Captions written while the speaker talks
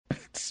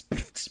Hey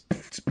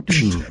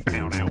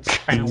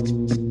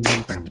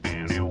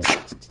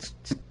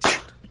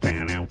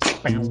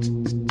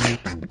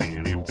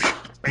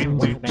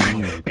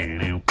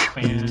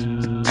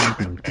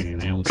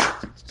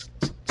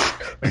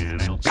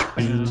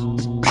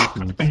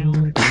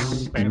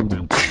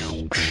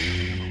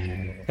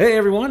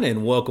everyone,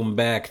 and welcome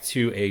back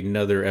to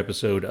another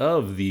episode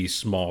of the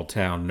Small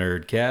Town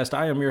Nerdcast.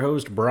 I am your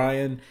host,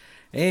 Brian,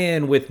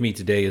 and with me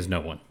today is no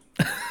one.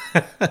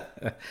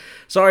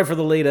 Sorry for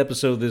the late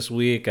episode this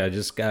week. I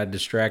just got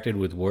distracted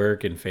with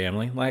work and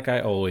family, like I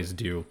always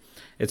do.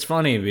 It's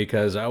funny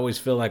because I always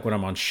feel like when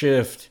I'm on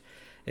shift,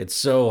 it's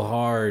so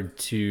hard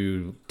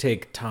to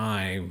take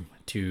time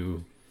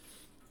to,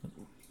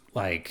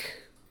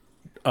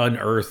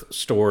 unearth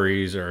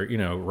stories or,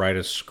 write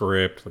a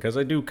script, because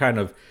I do kind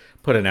of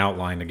put an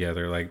outline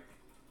together.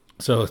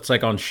 So it's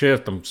like on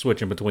shift, I'm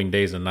switching between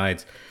days and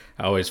nights.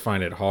 I always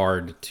find it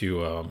hard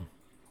to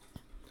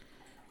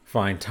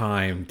find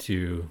time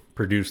to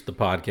produce the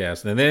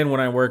podcast. And then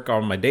when I work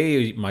on my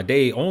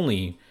day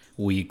only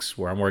weeks,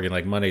 where I'm working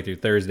like Monday through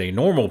Thursday,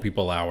 normal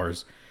people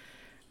hours,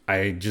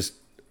 I just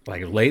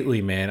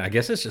lately, man, I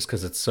guess it's just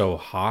because it's so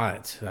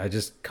hot. I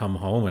just come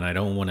home and I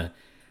don't want to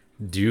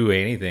do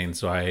anything.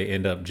 So I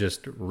end up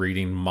just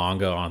reading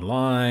manga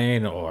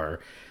online, or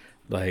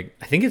I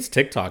think it's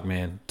TikTok,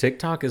 man.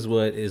 TikTok is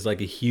what is a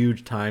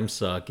huge time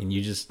suck, and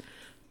you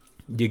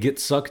get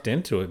sucked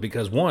into it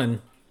because,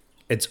 one,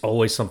 it's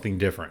always something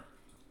different.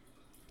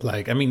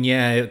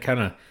 It kind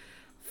of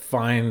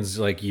finds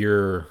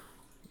your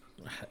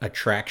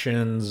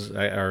attractions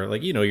or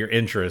your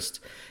interest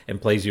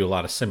and plays you a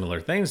lot of similar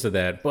things to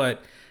that,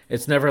 but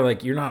it's never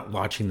you're not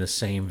watching the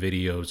same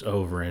videos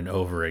over and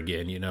over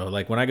again.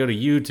 When I go to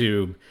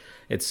YouTube,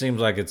 it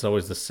seems like it's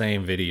always the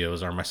same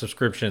videos, or my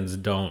subscriptions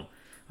don't.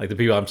 The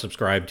people I'm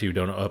subscribed to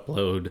don't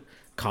upload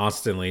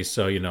constantly.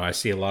 So, I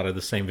see a lot of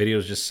the same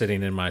videos just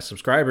sitting in my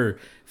subscriber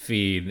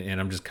feed,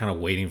 and I'm just kind of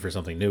waiting for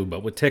something new.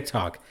 But with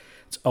TikTok,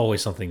 it's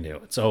always something new.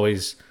 It's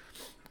always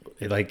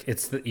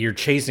you're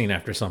chasing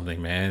after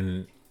something,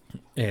 man.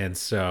 And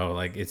so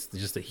it's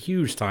just a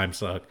huge time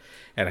suck.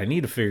 And I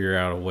need to figure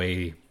out a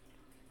way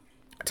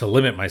to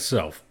limit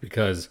myself,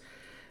 because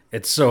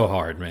it's so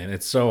hard, man.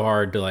 It's so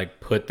hard to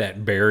put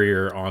that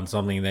barrier on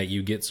something that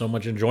you get so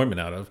much enjoyment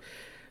out of.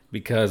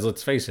 Because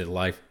let's face it,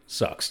 life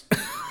sucks.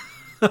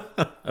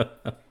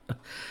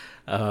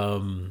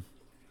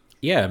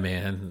 Yeah,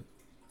 man.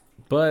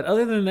 But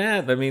other than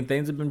that,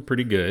 things have been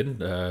pretty good.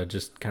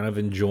 Just kind of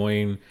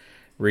enjoying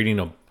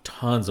reading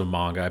tons of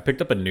manga. I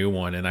picked up a new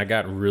one, and I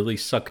got really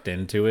sucked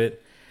into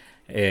it,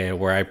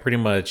 where I pretty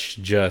much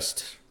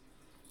just,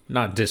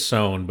 not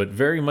disowned, but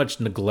very much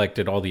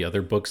neglected all the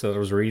other books that I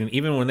was reading.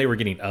 Even when they were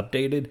getting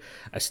updated,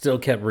 I still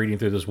kept reading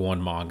through this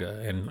one manga.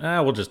 And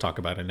we'll just talk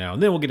about it now.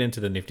 And then we'll get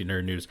into the nifty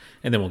nerd news,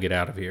 and then we'll get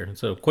out of here.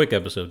 So, quick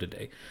episode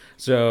today.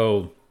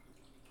 So,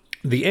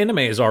 the anime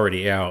is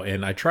already out,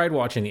 and I tried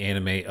watching the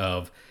anime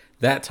of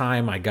That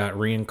Time I Got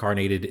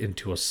Reincarnated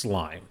into a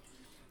Slime.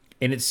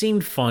 And it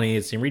seemed funny,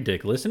 it seemed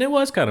ridiculous, and it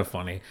was kind of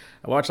funny.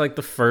 I watched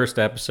the first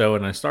episode,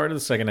 and I started the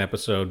second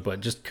episode,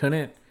 but just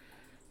couldn't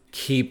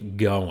keep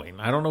going.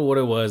 I don't know what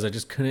it was. I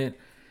just couldn't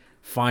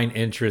find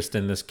interest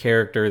in this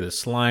character, this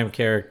slime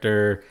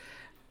character,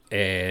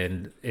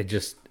 and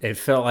it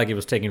felt like it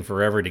was taking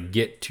forever to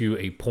get to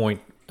a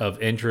point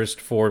of interest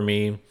for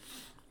me.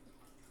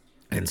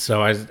 And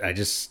so I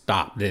just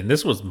stopped. And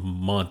this was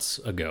months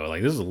ago.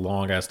 This is a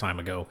long ass time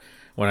ago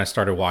when I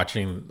started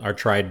watching or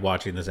tried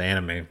watching this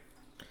anime.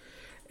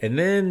 And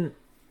then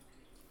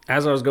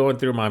as I was going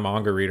through my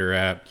manga reader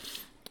app,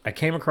 I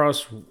came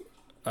across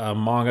a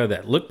manga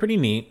that looked pretty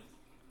neat.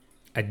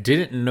 I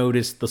didn't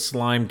notice the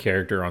slime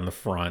character on the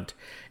front,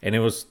 and it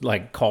was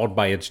called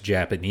by its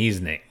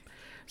Japanese name.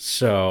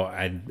 So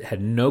I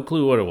had no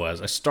clue what it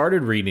was. I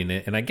started reading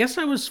it, and I guess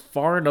I was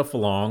far enough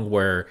along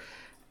where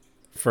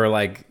for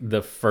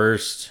the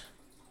first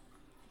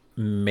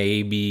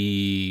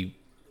maybe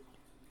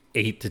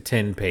 8 to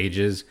 10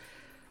 pages,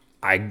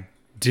 I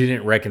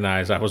didn't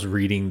recognize I was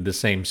reading the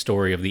same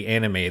story of the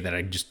anime that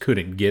I just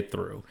couldn't get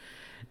through.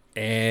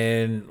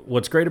 And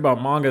what's great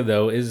about manga,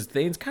 though, is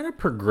things kind of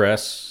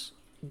progress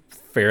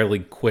fairly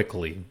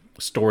quickly,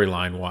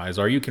 storyline-wise,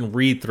 or you can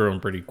read through them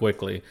pretty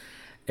quickly.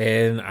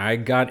 And I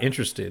got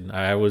interested.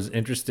 I was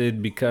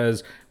interested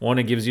because, one,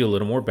 it gives you a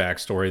little more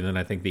backstory than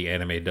I think the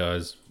anime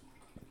does,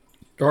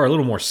 or a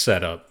little more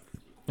setup.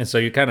 And so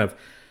you kind of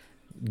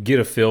get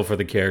a feel for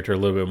the character a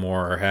little bit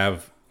more, or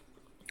have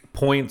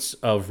points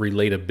of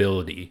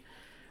relatability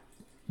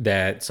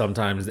that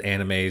sometimes the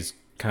animes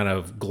kind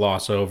of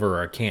gloss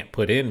over or can't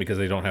put in because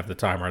they don't have the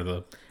time or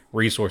the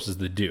resources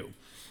to do.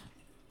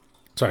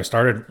 So I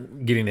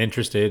started getting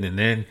interested, and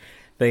then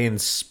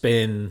things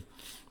spin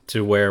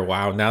to where,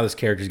 wow, now this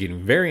character is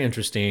getting very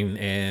interesting,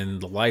 and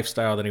the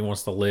lifestyle that he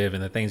wants to live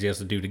and the things he has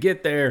to do to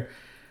get there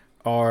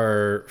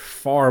are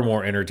far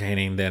more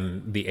entertaining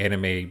than the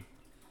anime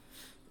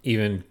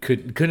even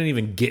couldn't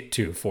even get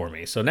to for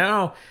me. So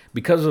now,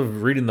 because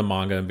of reading the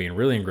manga and being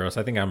really engrossed,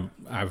 I think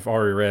I've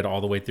already read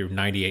all the way through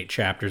 98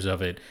 chapters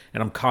of it,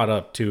 and I'm caught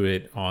up to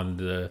it on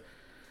the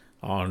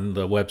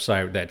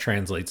website that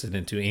translates it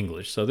into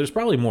English. So there's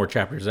probably more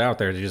chapters out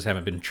there that just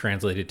haven't been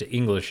translated to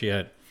English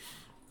yet.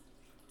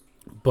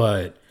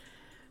 But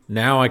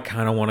now I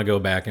kind of want to go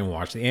back and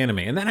watch the anime.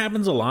 And that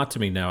happens a lot to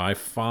me now. I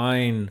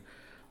find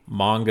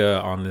manga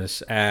on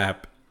this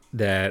app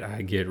that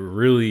I get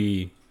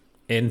really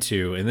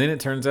into, and then it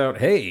turns out,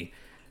 hey,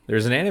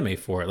 there's an anime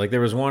for it. Like, there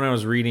was one I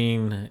was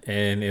reading,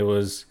 and it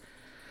was,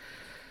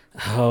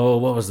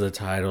 what was the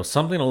title?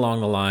 Something along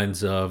the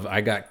lines of,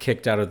 I got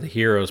kicked out of the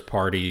heroes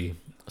party,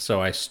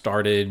 so I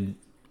started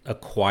a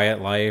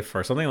quiet life,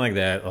 or something like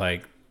that.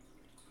 Like,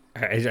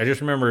 I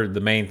just remember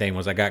the main thing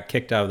was I got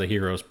kicked out of the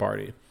heroes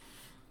party.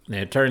 And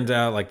it turns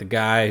out, like, the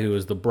guy who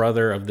was the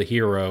brother of the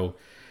hero,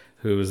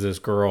 who is this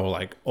girl,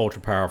 like,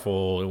 ultra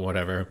powerful and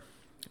whatever,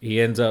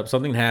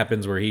 something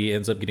happens where he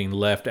ends up getting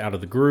left out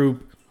of the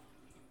group,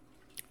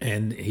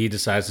 and he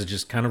decides to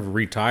just kind of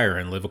retire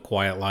and live a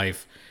quiet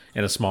life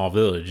in a small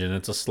village. And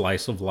it's a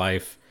slice of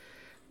life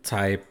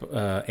type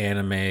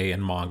anime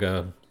and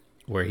manga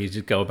where he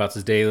just go about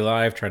his daily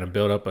life, trying to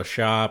build up a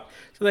shop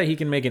so that he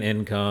can make an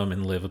income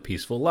and live a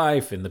peaceful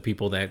life. And the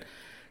people that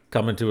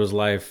come into his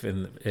life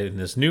in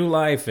this new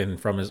life and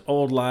from his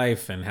old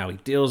life, and how he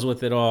deals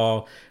with it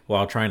all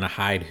while trying to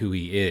hide who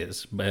he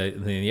is.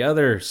 But then the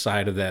other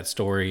side of that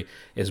story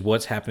is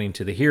what's happening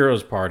to the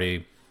heroes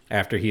party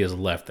after he has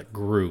left the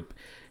group,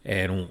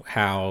 and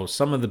how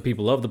some of the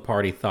people of the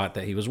party thought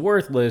that he was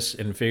worthless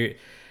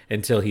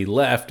until he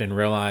left and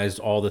realized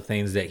all the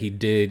things that he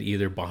did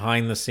either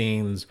behind the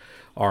scenes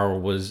or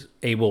was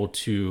able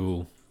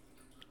to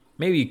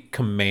maybe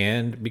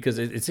command, because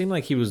it seemed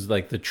like he was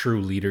like the true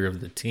leader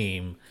of the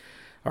team,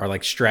 or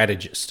like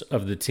strategist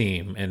of the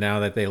team. And now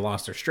that they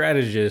lost their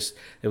strategist,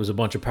 it was a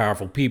bunch of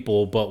powerful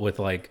people, but with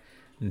like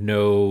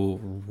no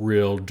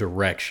real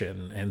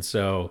direction. And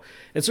so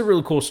it's a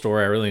really cool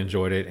story. I really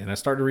enjoyed it. And I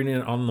started reading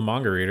it on the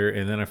manga reader,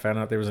 and then I found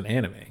out there was an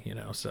anime,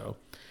 so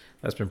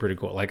that's been pretty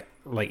cool.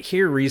 Like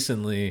here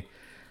recently,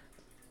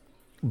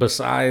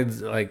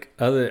 besides I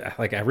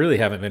really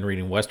haven't been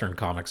reading Western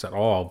comics at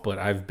all, but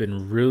I've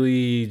been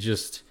really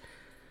just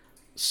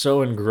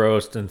so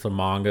engrossed into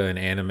manga and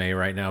anime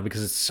right now,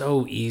 because it's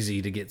so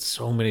easy to get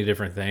so many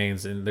different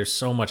things, and there's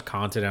so much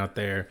content out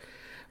there.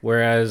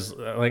 Whereas,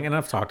 and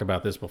I've talked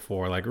about this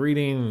before, like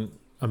reading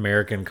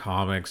American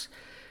comics,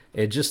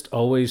 it just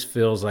always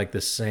feels like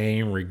the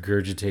same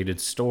regurgitated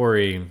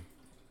story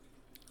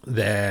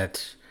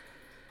that,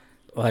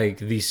 like,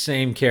 these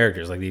same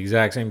characters, like the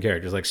exact same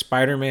characters. Like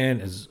Spider-Man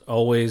is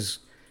always,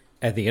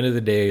 at the end of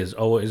the day, is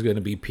always going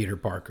to be Peter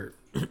Parker.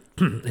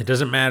 It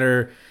doesn't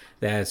matter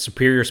that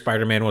Superior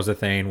Spider-Man was a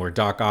thing where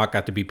Doc Ock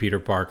got to be Peter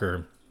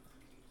Parker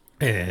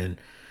and,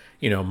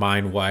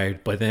 mind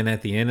wiped. But then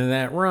at the end of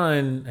that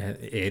run,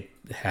 it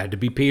had to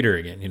be Peter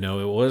again.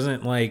 It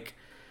wasn't like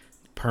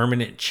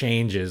permanent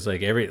changes.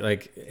 Like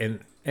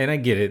and I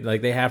get it.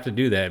 Like, they have to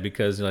do that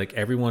because, like,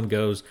 everyone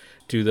goes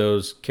to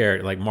those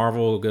characters. Like,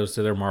 Marvel goes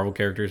to their Marvel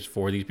characters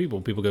for these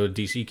people. People go to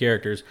DC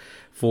characters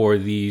for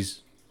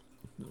these,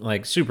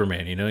 like,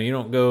 Superman. You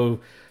don't go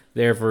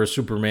there for a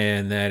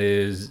Superman that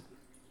is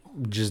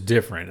just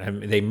different. I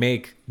mean, they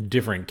make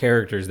different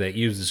characters that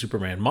use the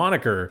Superman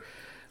moniker,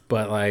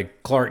 but,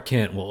 like, Clark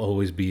Kent will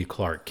always be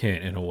Clark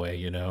Kent in a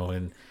way,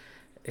 and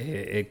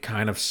it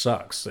kind of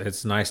sucks.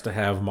 It's nice to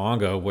have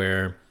manga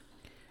where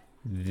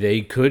they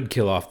could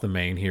kill off the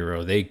main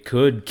hero. They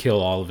could kill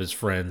all of his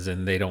friends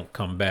and they don't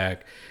come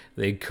back.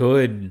 They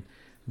could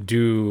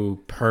do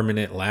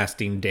permanent,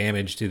 lasting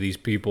damage to these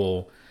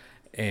people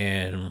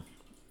and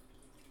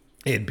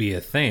it'd be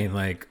a thing.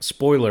 Like,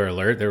 spoiler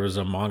alert, there was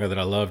a manga that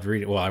I loved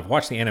reading. Well, I've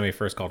watched the anime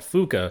first called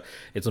Fuka.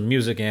 It's a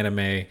music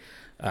anime.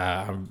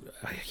 I'm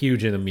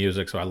huge into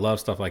music, so I love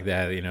stuff like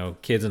that.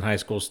 Kids in high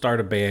school start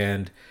a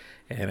band,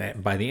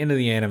 and by the end of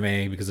the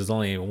anime, because it's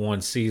only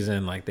one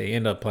season, like, they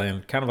end up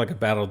playing kind of like a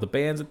battle of the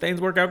bands, and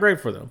things work out great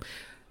for them.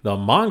 The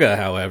manga,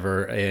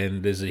 however,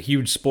 and there's a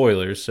huge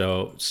spoiler,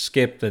 so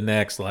skip the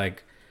next,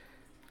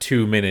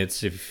 2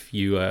 minutes if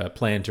you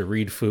plan to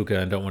read Fuka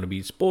and don't want to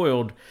be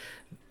spoiled.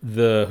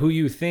 Who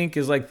you think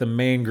is, the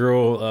main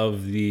girl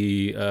of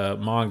the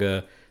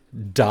manga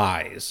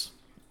dies.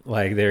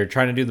 Like, they're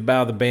trying to do the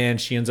battle of the band.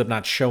 She ends up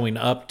not showing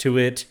up to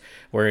it,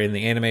 where in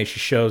the anime she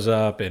shows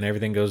up and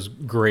everything goes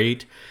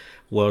great.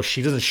 Well,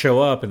 she doesn't show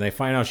up, and they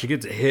find out she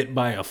gets hit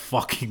by a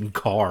fucking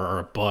car or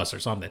a bus or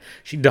something.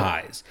 She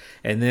dies.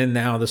 And then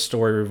now the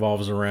story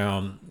revolves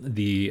around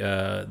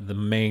the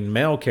main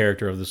male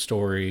character of the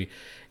story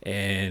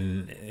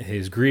and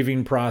his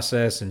grieving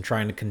process and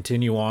trying to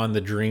continue on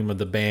the dream of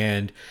the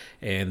band,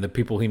 and the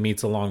people he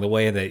meets along the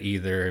way that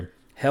either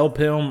help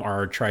him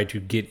or try to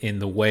get in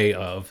the way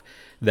of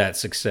that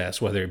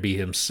success, whether it be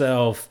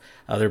himself,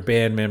 other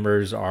band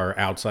members, or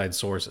outside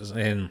sources.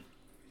 And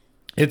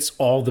it's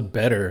all the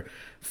better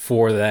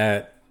for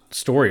that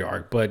story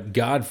arc. But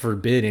God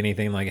forbid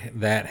anything like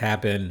that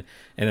happen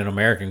in an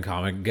American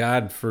comic.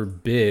 God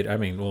forbid. I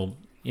mean, well,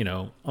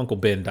 Uncle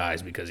Ben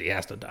dies because he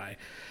has to die.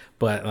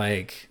 But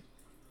like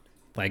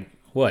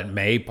what?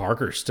 May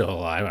Parker's still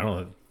alive. I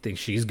don't think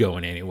she's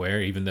going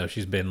anywhere, even though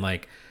she's been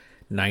like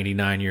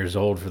 99 years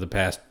old for the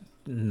past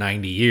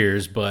 90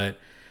 years. But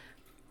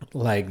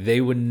like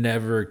they would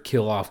never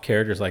kill off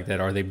characters like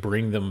that, or they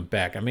bring them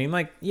back. I mean,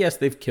 like, yes,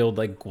 they've killed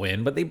like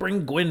Gwen, but they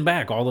bring Gwen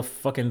back all the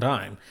fucking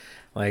time.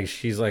 Like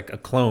she's like a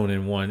clone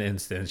in one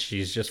instance.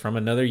 She's just from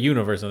another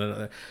universe and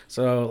another.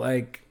 So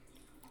like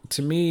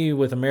to me,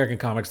 with American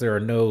comics, there are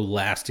no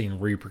lasting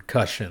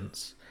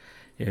repercussions,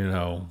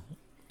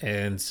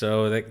 and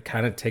so that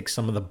kind of takes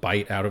some of the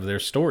bite out of their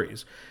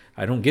stories.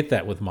 I don't get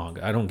that with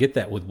manga. I don't get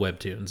that with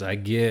webtoons. I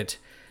get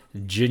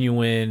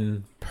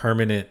genuine,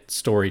 permanent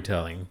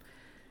storytelling.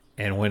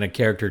 And when a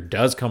character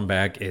does come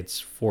back, it's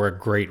for a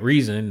great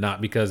reason,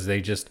 not because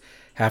they just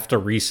have to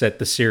reset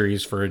the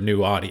series for a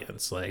new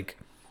audience. Like,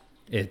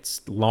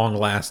 it's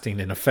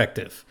long-lasting and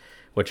effective,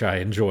 which I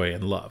enjoy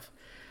and love.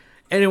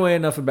 Anyway,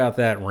 enough about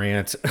that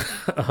rant.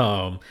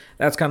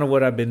 That's kind of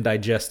what I've been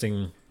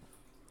digesting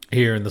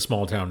here in the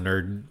small town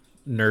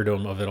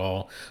nerddom of it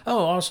all. Oh,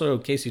 also,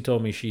 Casey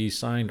told me she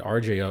signed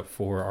RJ up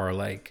for our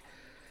like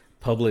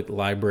public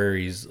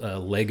library's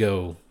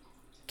Lego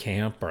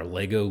camp or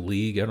Lego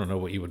league. I don't know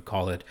what you would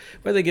call it,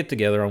 where they get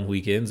together on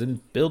weekends and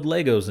build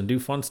Legos and do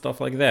fun stuff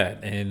like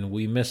that. And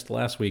we missed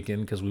last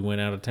weekend because we went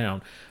out of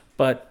town,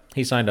 but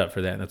he signed up for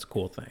that, and that's a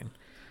cool thing.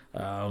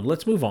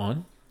 Let's move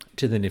on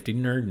to the nifty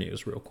nerd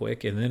news real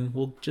quick, and then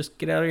we'll just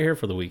get out of here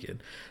for the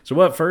weekend. So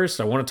what first,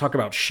 I want to talk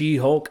about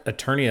She-Hulk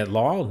Attorney at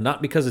Law,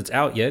 not because it's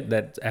out yet.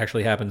 That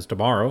actually happens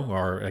tomorrow,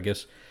 or I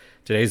guess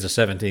today's the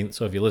 17th,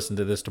 so if you listen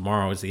to this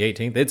tomorrow, it's the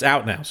 18th. It's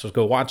out now, so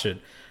go watch it.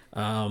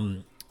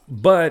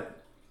 But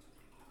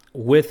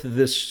with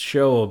this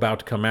show about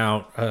to come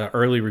out,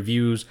 early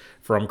reviews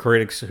from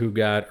critics who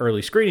got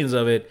early screenings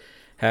of it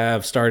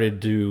have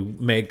started to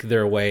make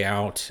their way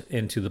out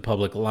into the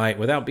public light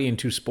without being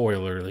too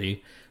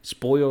spoiler-y.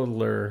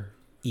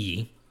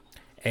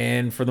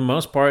 And for the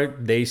most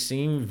part, they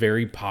seem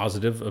very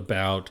positive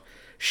about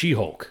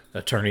She-Hulk,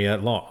 Attorney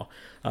at Law.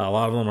 A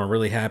lot of them are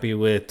really happy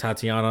with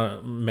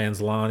Tatiana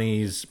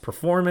Maslany's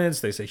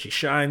performance. They say she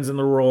shines in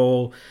the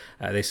role.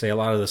 They say a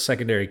lot of the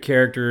secondary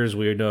characters.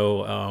 We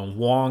know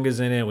Wong is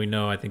in it. We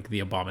know, I think, the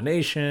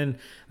Abomination.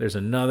 There's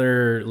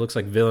another, looks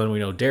like villain. We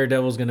know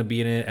Daredevil's going to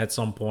be in it at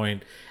some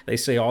point. They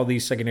say all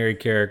these secondary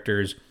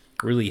characters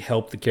really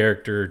help the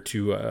character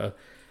to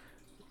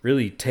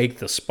really take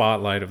the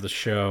spotlight of the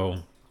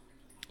show.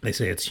 They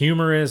say it's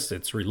humorous,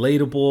 it's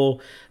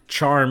relatable,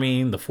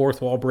 charming, the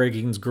fourth wall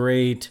breaking's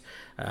great.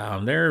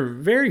 There are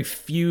very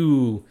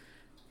few,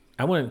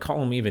 I wouldn't call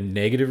them even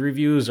negative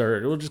reviews,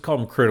 or we'll just call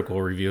them critical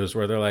reviews,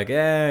 where they're like,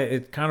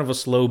 it's kind of a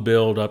slow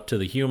build up to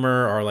the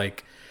humor, or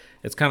like,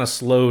 it's kind of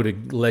slow to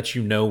let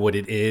you know what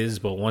it is,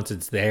 but once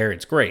it's there,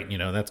 it's great.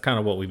 That's kind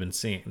of what we've been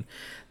seeing.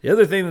 The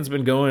other thing that's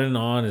been going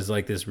on is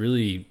like this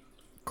really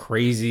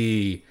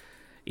crazy,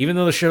 even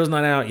though the show's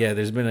not out yet,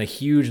 there's been a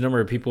huge number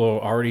of people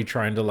already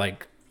trying to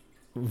like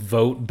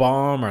vote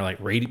bomb or like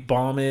rate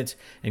bomb it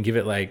and give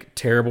it like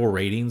terrible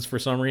ratings for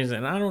some reason.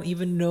 And I don't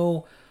even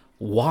know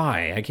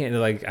why. I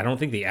don't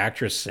think the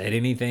actress said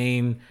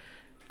anything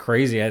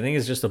crazy. I think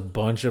it's just a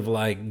bunch of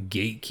like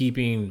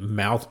gatekeeping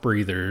mouth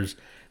breathers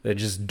that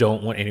just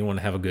don't want anyone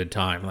to have a good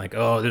time. Like,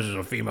 oh, this is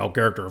a female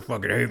character. I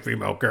fucking hate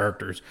female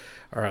characters.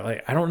 Or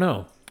like, I don't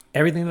know.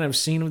 Everything that I've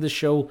seen of the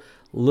show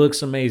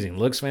looks amazing.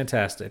 Looks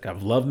fantastic.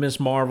 I've loved Miss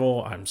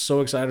Marvel. I'm so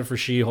excited for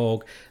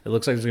She-Hulk. It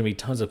looks like there's going to be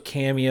tons of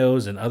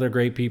cameos and other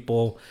great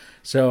people.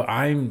 So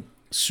I'm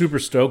super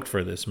stoked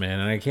for this, man.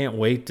 And I can't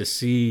wait to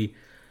see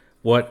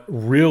what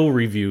real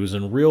reviews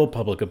and real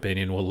public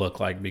opinion will look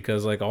like,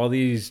 because like all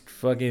these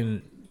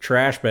fucking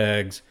trash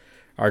bags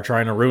are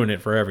trying to ruin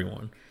it for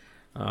everyone.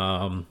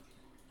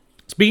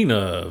 Speaking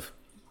of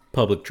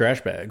public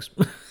trash bags,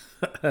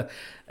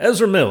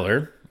 Ezra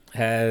Miller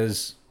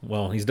has...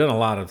 Well, he's done a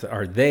lot of,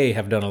 or they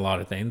have done a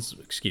lot of things,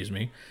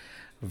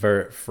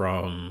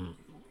 from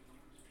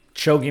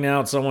choking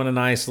out someone in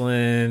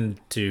Iceland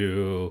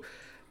to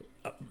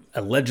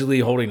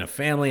allegedly holding a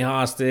family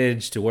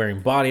hostage to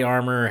wearing body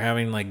armor,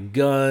 having like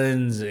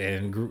guns,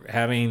 and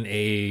having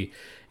a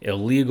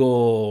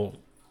illegal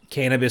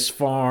cannabis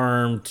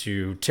farm,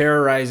 to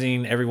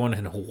terrorizing everyone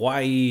in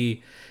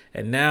Hawaii.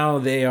 And now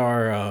they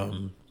are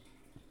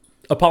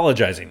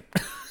apologizing.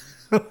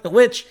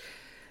 Which,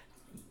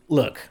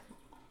 look...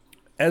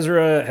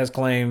 Ezra has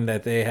claimed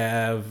that they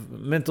have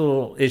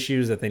mental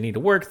issues that they need to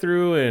work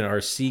through and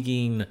are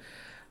seeking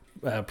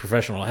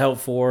professional help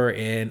for,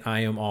 and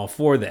I am all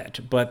for that.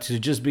 But to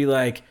just be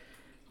like,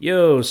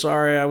 yo,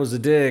 sorry, I was a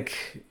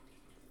dick,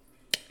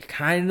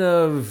 kind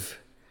of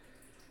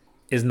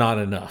is not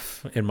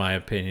enough, in my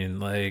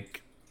opinion.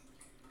 Like,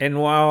 and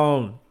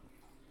while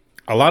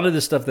a lot of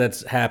the stuff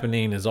that's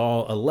happening is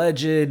all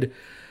alleged,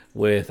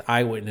 with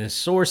eyewitness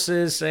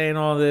sources saying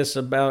all this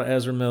about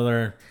Ezra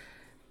Miller,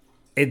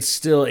 it's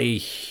still a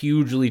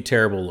hugely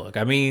terrible look.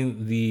 I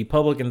mean, the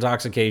public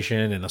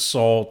intoxication and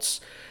assaults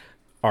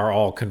are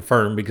all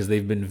confirmed because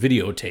they've been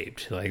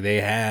videotaped. Like, they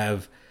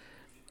have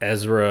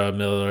Ezra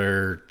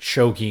Miller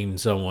choking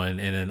someone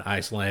in an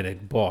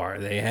Icelandic bar.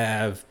 They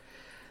have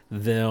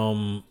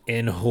them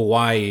in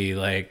Hawaii,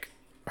 like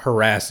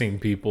harassing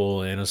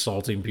people and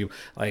assaulting people.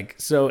 Like,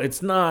 so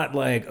it's not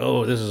like,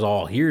 oh, this is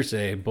all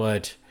hearsay,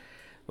 but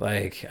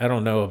like, I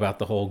don't know about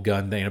the whole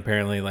gun thing.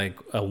 Apparently, like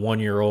a 1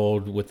 year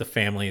old with the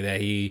family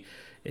that he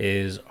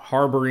is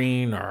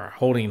harboring or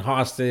holding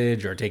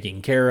hostage or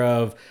taking care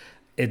of.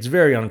 It's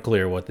very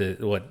unclear what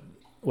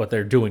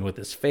they're doing with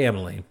this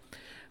family.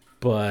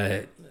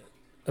 But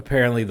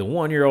apparently the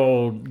 1 year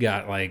old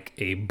got like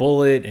a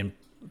bullet and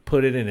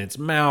put it in its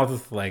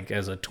mouth like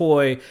as a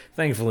toy.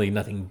 Thankfully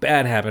nothing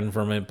bad happened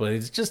from it, but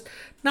it's just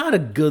not a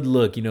good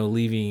look,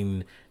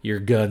 leaving your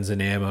guns and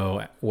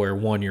ammo where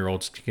 1 year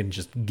olds can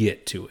just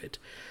get to it.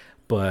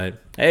 But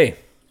hey,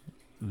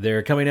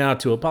 they're coming out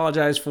to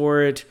apologize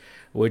for it,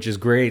 which is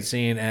great,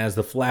 seeing as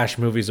the Flash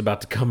movie is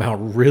about to come out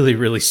really,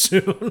 really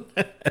soon.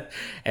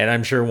 And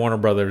I'm sure Warner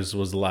Brothers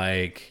was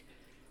like,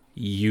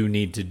 you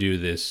need to do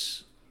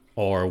this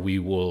or we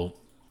will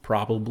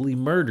probably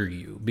murder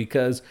you.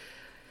 Because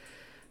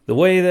the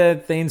way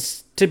that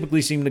things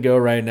typically seem to go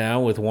right now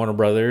with Warner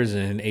Brothers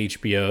and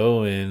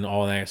HBO and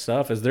all that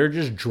stuff is they're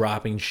just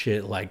dropping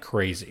shit like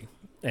crazy.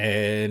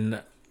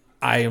 And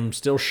I am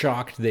still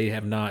shocked they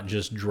have not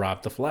just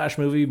dropped the Flash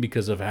movie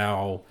because of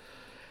how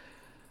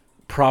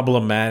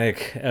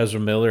problematic Ezra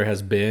Miller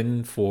has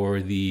been for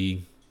without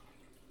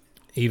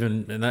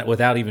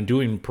even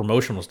doing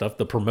promotional stuff,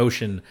 the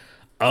promotion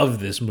of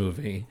this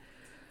movie.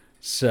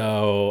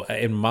 So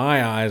in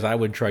my eyes, I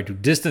would try to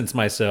distance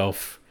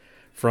myself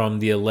from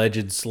the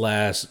alleged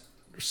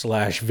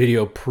slash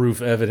video proof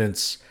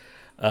evidence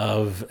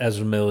of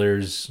Ezra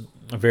Miller's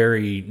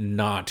very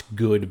not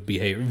good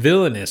behavior,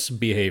 villainous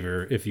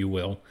behavior, if you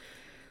will.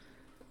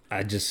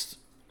 I just,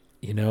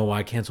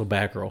 why cancel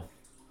Batgirl?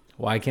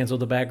 Why cancel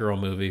the Batgirl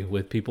movie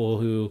with people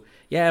who,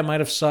 yeah, it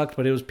might have sucked,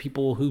 but it was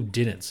people who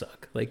didn't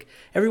suck. Like,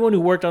 everyone who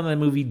worked on that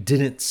movie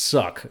didn't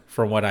suck,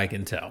 from what I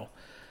can tell.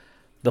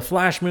 The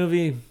Flash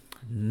movie,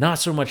 not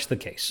so much the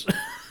case.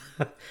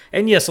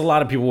 And yes, a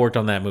lot of people worked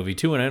on that movie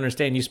too, and I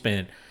understand you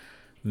spent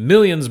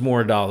millions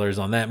more dollars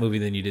on that movie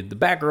than you did the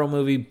Batgirl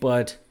movie,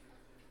 but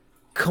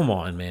come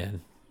on,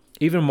 man.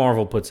 Even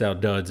Marvel puts out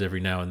duds every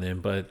now and then,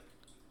 but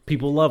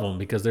people love them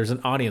because there's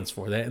an audience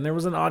for that, and there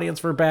was an audience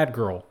for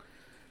Batgirl.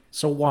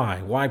 So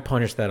why? Why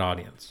punish that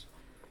audience?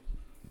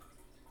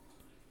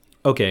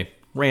 Okay,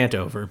 rant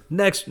over.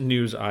 Next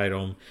news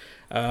item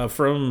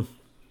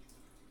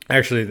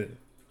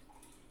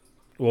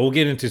we'll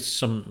get into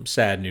some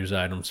sad news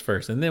items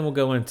first, and then we'll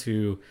go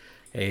into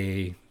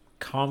a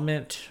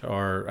comment,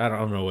 or I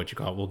don't know what you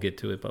call it. We'll get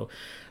to it, but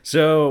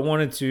so I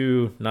wanted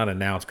to not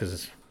announce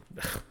because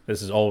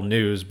this is old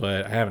news,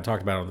 but I haven't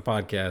talked about it on the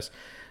podcast.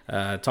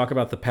 Talk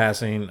about the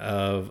passing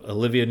of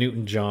Olivia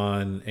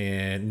Newton-John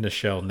and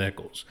Nichelle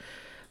Nichols.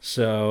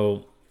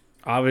 So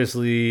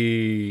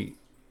obviously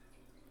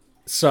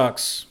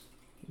sucks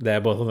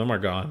that both of them are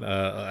gone.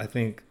 I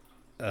think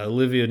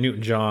Olivia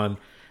Newton-John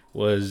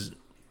was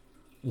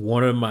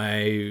one of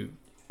my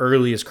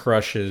earliest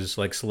crushes,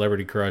 like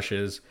celebrity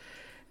crushes.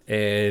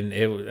 And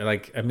it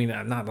like, I mean,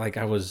 not like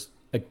I was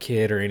a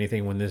kid or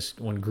anything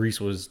when Grease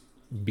was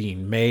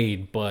being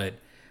made, but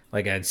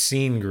like I'd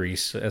seen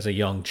Grease as a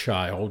young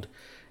child.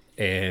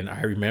 And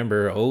I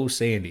remember,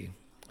 Sandy,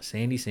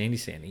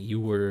 you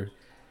were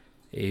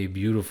a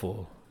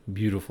beautiful,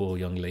 beautiful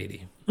young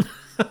lady.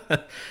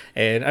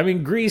 And I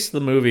mean, Grease, the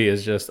movie,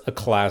 is just a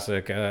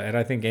classic. And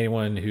I think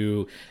anyone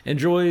who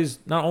enjoys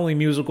not only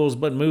musicals,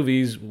 but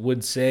movies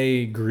would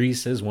say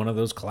Grease is one of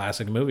those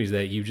classic movies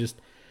that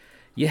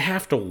you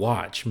have to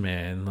watch,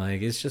 man.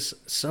 Like, it's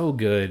just so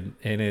good.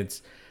 And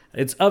it's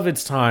of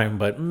its time,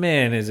 but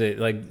man, is it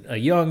like a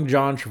young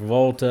John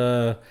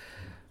Travolta,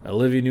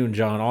 Olivia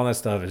Newton-John, all that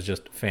stuff is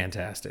just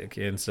fantastic.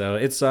 And so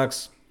it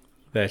sucks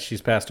that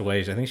she's passed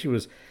away. I think she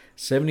was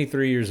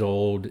 73 years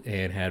old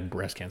and had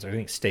breast cancer. I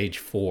think stage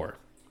 4,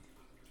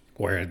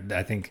 where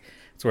I think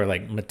it's where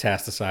like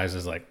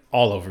metastasizes like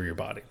all over your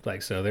body.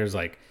 Like, so there's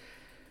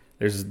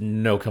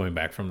no coming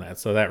back from that.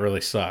 So that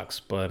really sucks.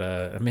 But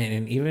man,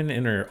 and even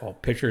in her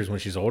pictures when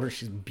she's older,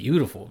 she's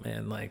beautiful,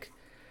 man. Like,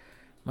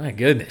 my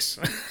goodness.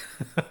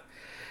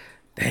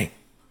 Dang.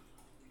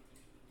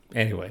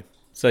 Anyway,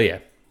 so yeah.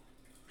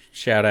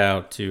 Shout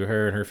out to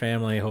her and her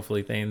family.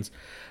 Hopefully things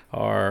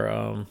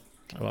are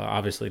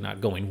obviously not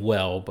going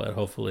well, but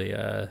hopefully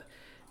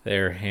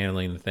they're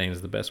handling the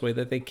things the best way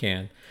that they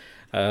can.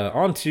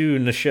 On to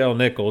Nichelle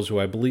Nichols, who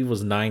I believe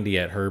was 90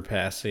 at her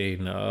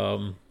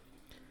passing.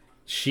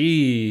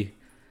 She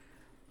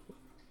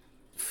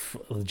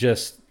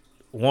just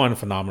one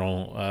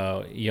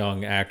phenomenal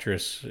young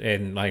actress,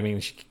 and I mean,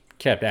 she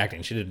kept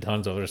acting. She did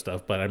tons of other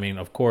stuff, but I mean,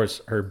 of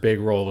course, her big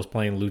role was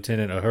playing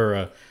Lieutenant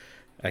Uhura.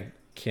 I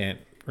can't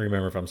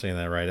remember if I'm saying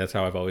that right. That's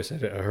how I've always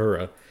said it,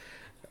 Uhura,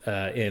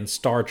 in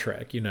Star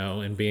Trek,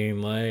 and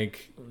being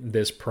like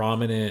this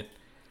prominent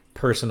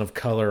person of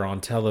color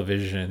on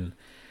television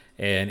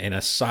and in a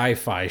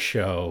sci-fi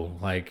show,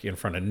 like in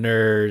front of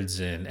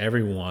nerds and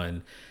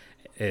everyone.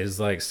 is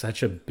like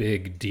such a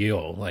big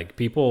deal. Like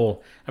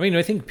people, I mean,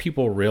 I think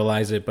people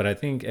realize it, but I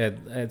think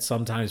at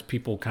sometimes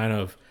people kind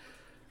of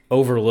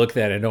overlook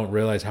that and don't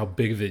realize how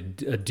big of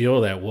a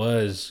deal that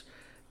was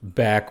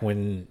back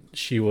when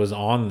she was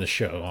on the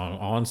show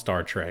on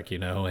Star Trek,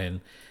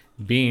 and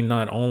being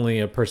not only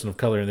a person of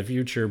color in the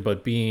future,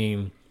 but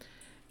being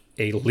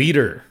a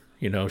leader.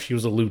 She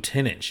was a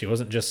lieutenant. She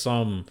wasn't just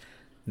some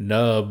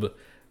nub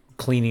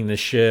cleaning the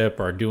ship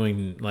or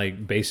doing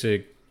like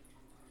basic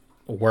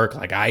work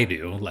like I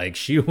do. Like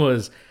she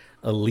was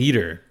a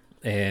leader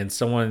and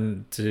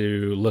someone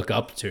to look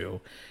up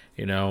to.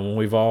 We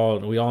all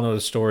know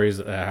the stories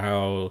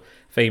how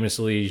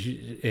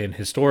famously and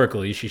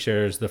historically she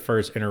shares the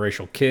first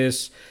interracial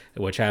kiss,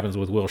 which happens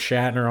with Will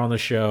Shatner on the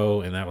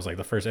show, and that was like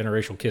the first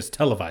interracial kiss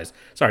televised.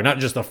 Sorry, not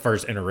just the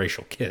first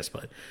interracial kiss,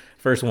 but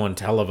first one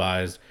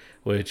televised,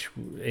 which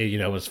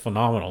was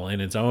phenomenal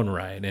in its own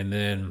right. And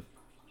then,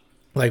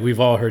 like, we've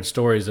all heard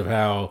stories of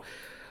how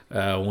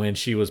when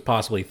she was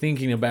possibly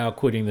thinking about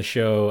quitting the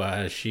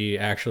show, she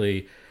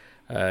actually,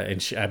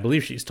 I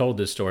believe she's told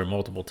this story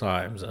multiple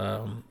times,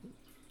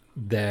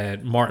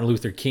 that Martin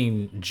Luther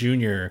King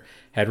Jr.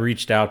 had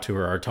reached out to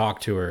her or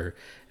talked to her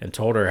and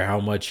told her how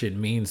much it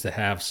means to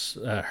have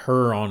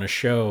her on a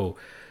show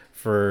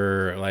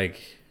for like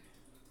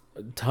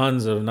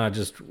tons of not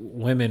just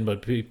women,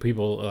 but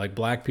people like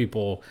black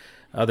people,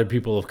 other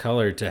people of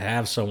color, to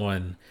have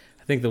someone,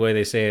 I think the way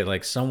they say it,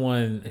 like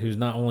someone who's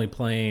not only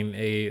playing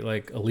a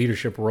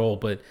leadership role,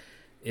 but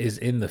is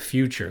in the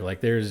future.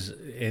 Like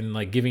and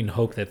like giving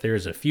hope that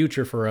there's a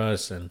future for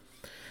us, and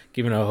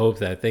giving a hope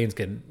that things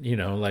can,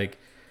 like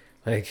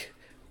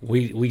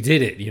we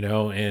did it,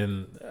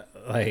 and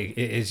like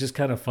it's just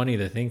kind of funny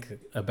to think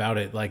about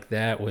it like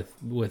that with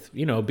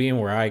being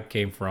where I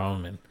came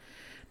from and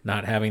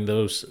not having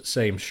those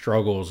same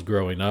struggles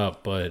growing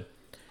up, but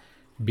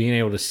being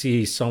able to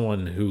see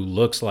someone who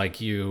looks like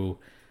you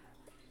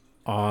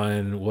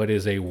on what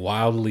is a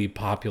wildly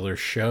popular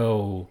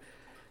show.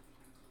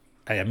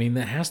 I mean,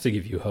 that has to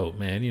give you hope,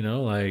 man.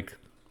 Like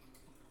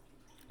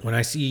when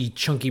I see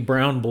chunky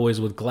brown boys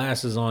with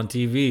glasses on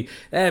TV,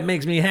 that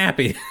makes me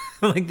happy.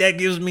 Like that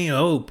gives me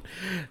hope.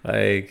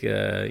 Like,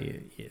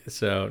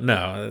 so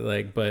no,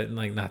 like, but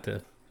like not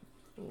to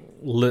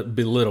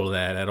belittle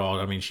that at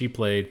all. I mean, she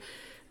played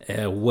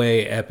a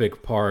way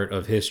epic part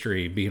of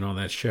history, being on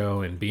that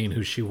show and being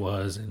who she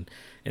was and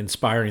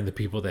inspiring the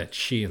people that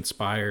she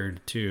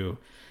inspired to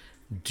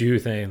do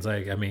things.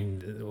 Like, I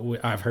mean,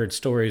 I've heard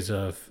stories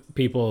of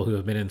people who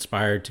have been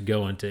inspired to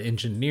go into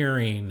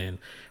engineering and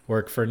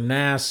work for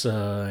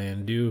NASA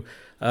and do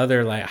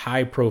other like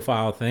high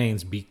profile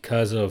things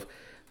because of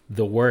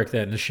the work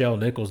that Nichelle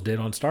Nichols did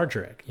on Star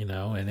Trek,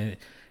 and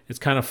it's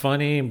kind of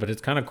funny, but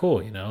it's kind of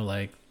cool,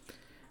 like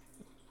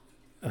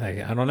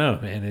I don't know,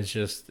 man.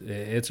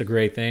 It's a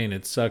great thing.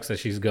 It sucks that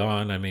she's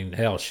gone. I mean,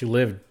 hell, she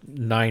lived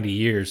 90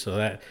 years, so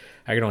that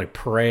I can only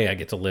pray I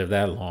get to live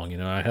that long.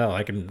 Hell,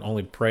 I can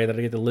only pray that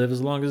I get to live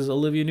as long as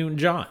Olivia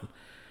Newton-John.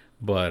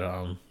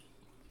 But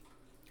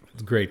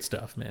it's great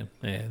stuff, man.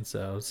 And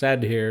so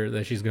sad to hear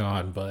that she's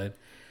gone, but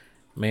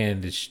man,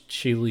 did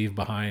she leave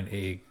behind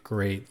a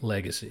great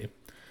legacy.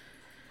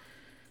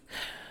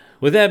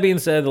 With that being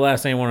said, the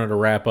last thing I wanted to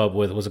wrap up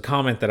with was a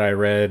comment that I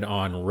read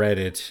on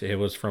Reddit. It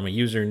was from a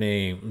user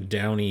named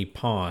Downey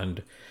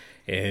Pond,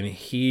 and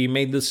he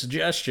made the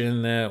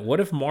suggestion that what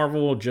if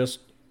Marvel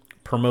just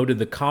promoted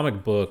the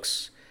comic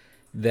books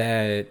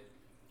that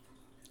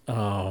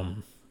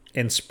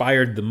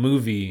inspired the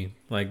movie,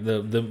 like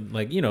the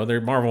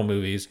their Marvel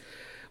movies,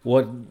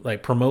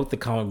 promote the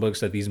comic books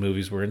that these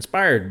movies were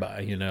inspired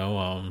by,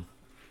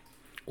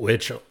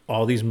 which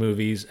all these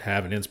movies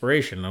have an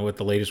inspiration, with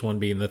the latest one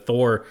being the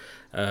Thor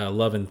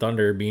Love and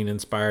Thunder being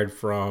inspired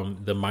from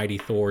the Mighty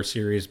Thor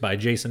series by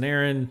Jason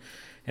Aaron,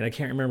 and I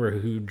can't remember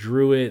who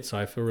drew it, so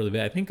I feel really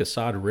bad. I think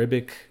Assad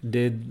Ribic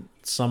did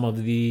some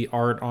of the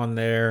art on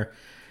there,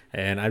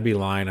 and I'd be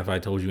lying if I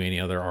told you any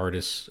other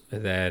artists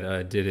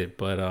that did it,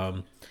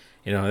 but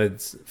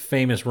its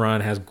famous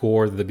run has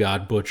Gore the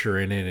God Butcher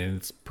in it, and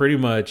it's pretty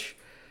much,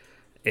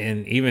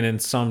 and even in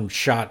some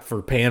shot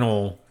for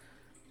panel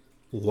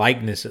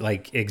likeness,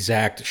 like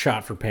exact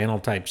shot for panel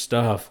type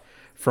stuff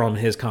from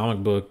his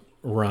comic book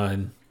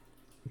run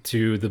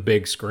to the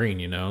big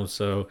screen,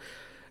 so,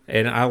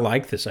 and I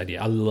like this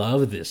idea. I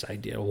love this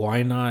idea.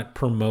 Why not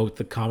promote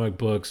the comic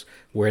books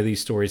where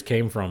these stories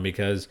came from?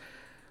 Because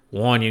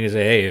one, you can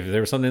say, hey, if there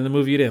was something in the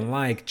movie you didn't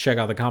like, check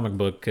out the comic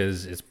book,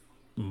 because it's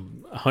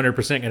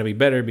 100% going to be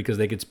better, because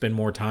they could spend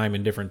more time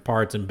in different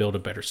parts and build a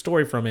better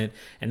story from it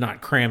and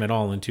not cram it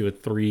all into I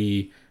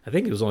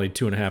think it was only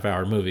 2.5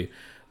 hour movie,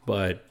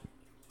 but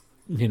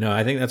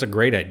I think that's a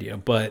great idea,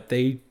 but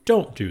they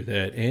don't do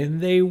that, and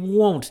they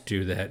won't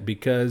do that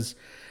because,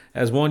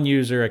 as one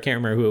user, I can't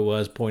remember who it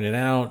was, pointed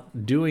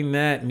out, doing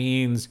that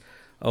means,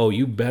 oh,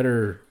 you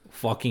better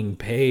fucking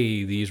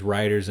pay these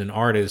writers and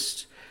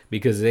artists,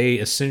 because they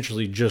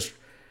essentially just,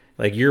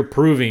 like, you're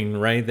proving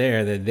right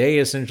there that they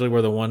essentially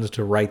were the ones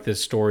to write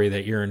this story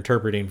that you're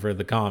interpreting for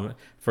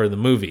the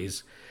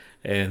movies.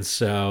 And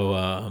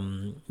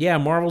so, yeah,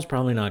 Marvel's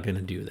probably not going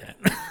to do that.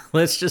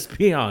 Let's just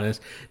be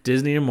honest.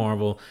 Disney and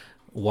Marvel,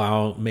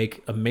 while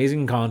make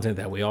amazing content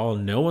that we all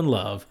know and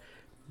love,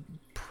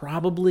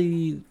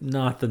 probably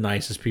not the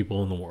nicest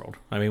people in the world.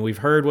 I mean, we've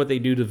heard what they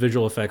do to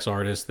visual effects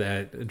artists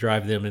that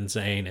drive them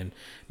insane and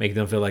make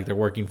them feel like they're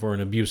working for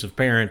an abusive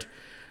parent.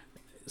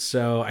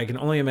 So I can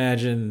only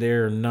imagine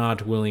they're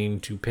not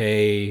willing to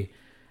pay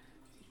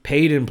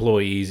paid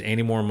employees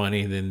any more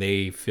money than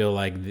they feel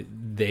like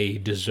they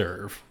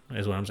deserve,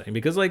 is what I'm saying.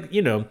 Because, like,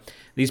 you know,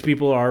 these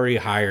people are already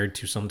hired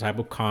to some type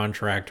of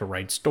contract to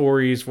write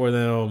stories for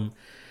them.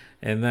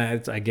 And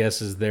that, I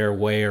guess, is their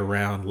way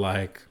around,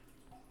 like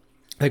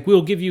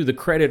we'll give you the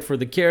credit for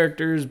the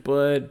characters,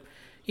 but,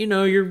 you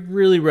know, you're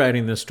really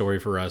writing this story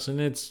for us. And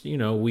it's, you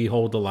know, we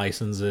hold the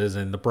licenses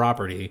and the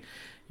property.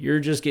 You're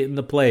just getting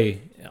to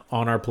play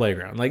on our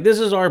playground. Like, this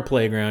is our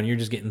playground. You're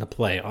just getting to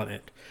play on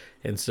it.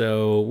 And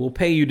so we'll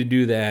pay you to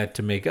do that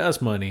to make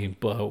us money,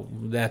 but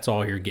that's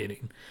all you're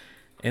getting.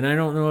 And I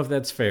don't know if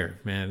that's fair,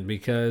 man,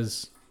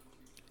 because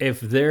if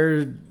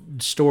their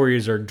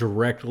stories are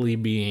directly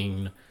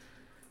being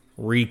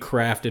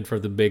recrafted for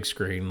the big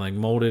screen, like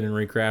molded and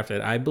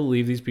recrafted, I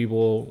believe these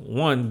people,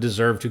 one,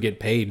 deserve to get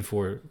paid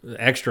for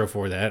extra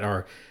for that,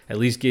 or at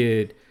least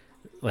get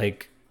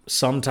like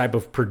some type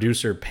of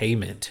producer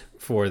payment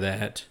for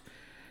that.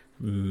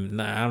 I'm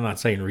not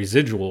saying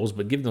residuals,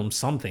 but give them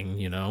something,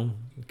 you know,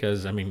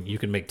 because I mean, you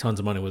can make tons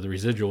of money with the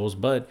residuals,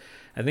 but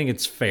I think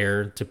it's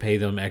fair to pay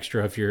them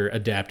extra if you're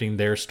adapting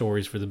their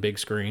stories for the big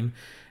screen.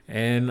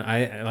 And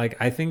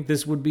I think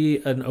this would be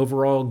an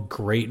overall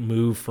great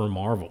move for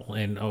Marvel,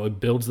 and it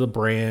builds the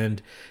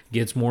brand,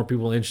 gets more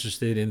people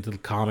interested into the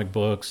comic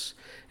books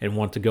and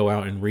want to go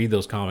out and read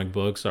those comic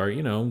books, or,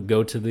 you know,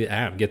 go to the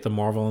app, get the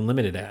Marvel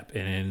Unlimited app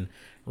and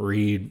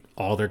read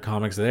all their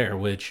comics there,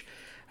 which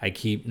I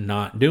keep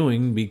not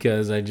doing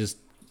because I just,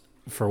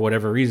 for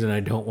whatever reason,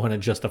 I don't want to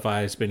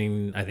justify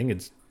spending, I think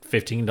it's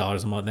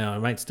 $15 a month now. It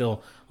might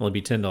still only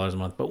be $10 a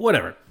month, but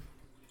whatever.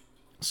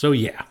 So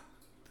yeah,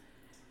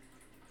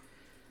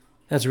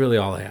 that's really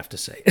all I have to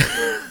say.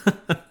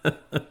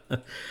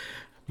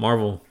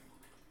 Marvel,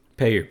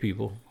 pay your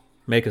people.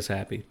 Make us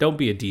happy. Don't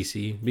be a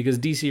DC, because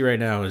DC right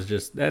now is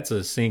just, that's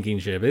a sinking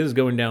ship. It is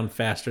going down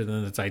faster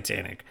than the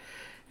Titanic,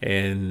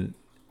 and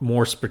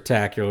more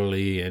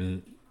spectacularly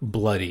and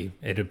bloody,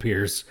 it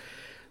appears.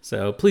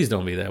 So please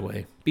don't be that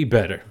way. Be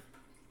better.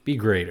 Be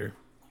greater.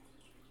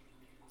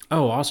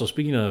 Oh, also,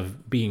 speaking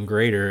of being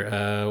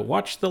greater,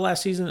 watch the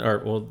last season, or,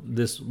 well,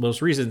 this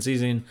most recent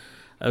season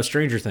of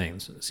Stranger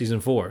Things, season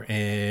 4,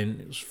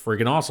 and it was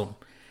freaking awesome.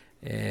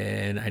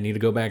 And I need to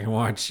go back and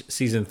watch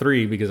season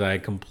 3 because I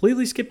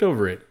completely skipped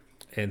over it.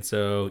 And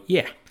so,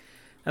 yeah,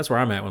 that's where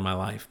I'm at with my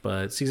life.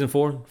 But season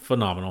 4,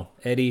 phenomenal.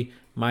 Eddie,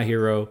 my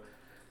hero.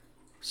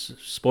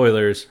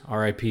 Spoilers,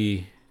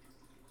 R.I.P.,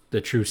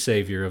 the true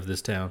savior of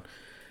this town.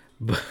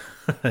 But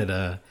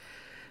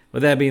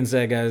with that being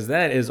said, guys,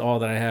 that is all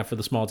that I have for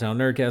the Small Town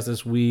Nerdcast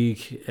this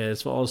week.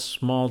 As far as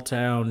small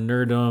town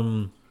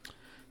nerdum,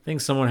 I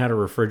think someone had a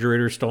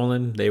refrigerator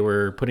stolen. They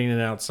were putting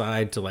it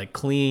outside to like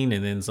clean,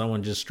 and then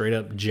someone just straight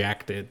up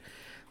jacked it.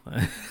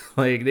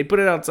 Like, they put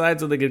it outside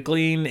so they could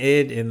clean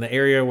it in the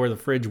area where the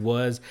fridge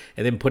was,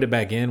 and then put it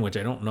back in, which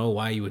I don't know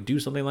why you would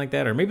do something like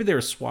that. Or maybe they were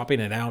swapping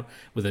it out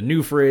with a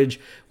new fridge.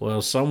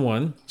 Well,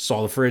 someone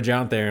saw the fridge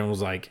out there and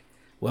was like,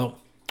 well,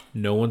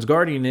 no one's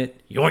guarding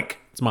it. Yoink,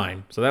 it's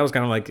mine. So that was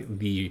kind of like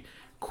the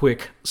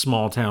quick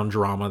small town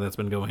drama that's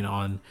been going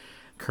on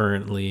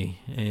currently.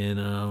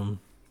 And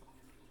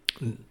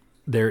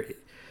never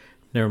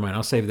mind.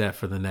 I'll save that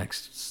for the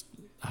next.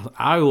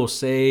 I will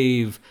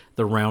save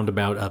the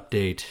roundabout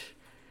update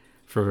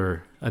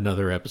for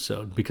another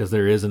episode, because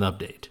there is an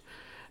update.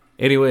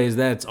 Anyways,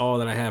 that's all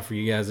that I have for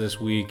you guys this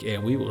week,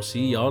 and we will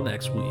see y'all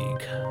next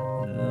week.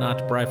 Not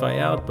to pry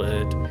out,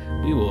 but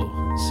we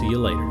will see you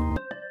later.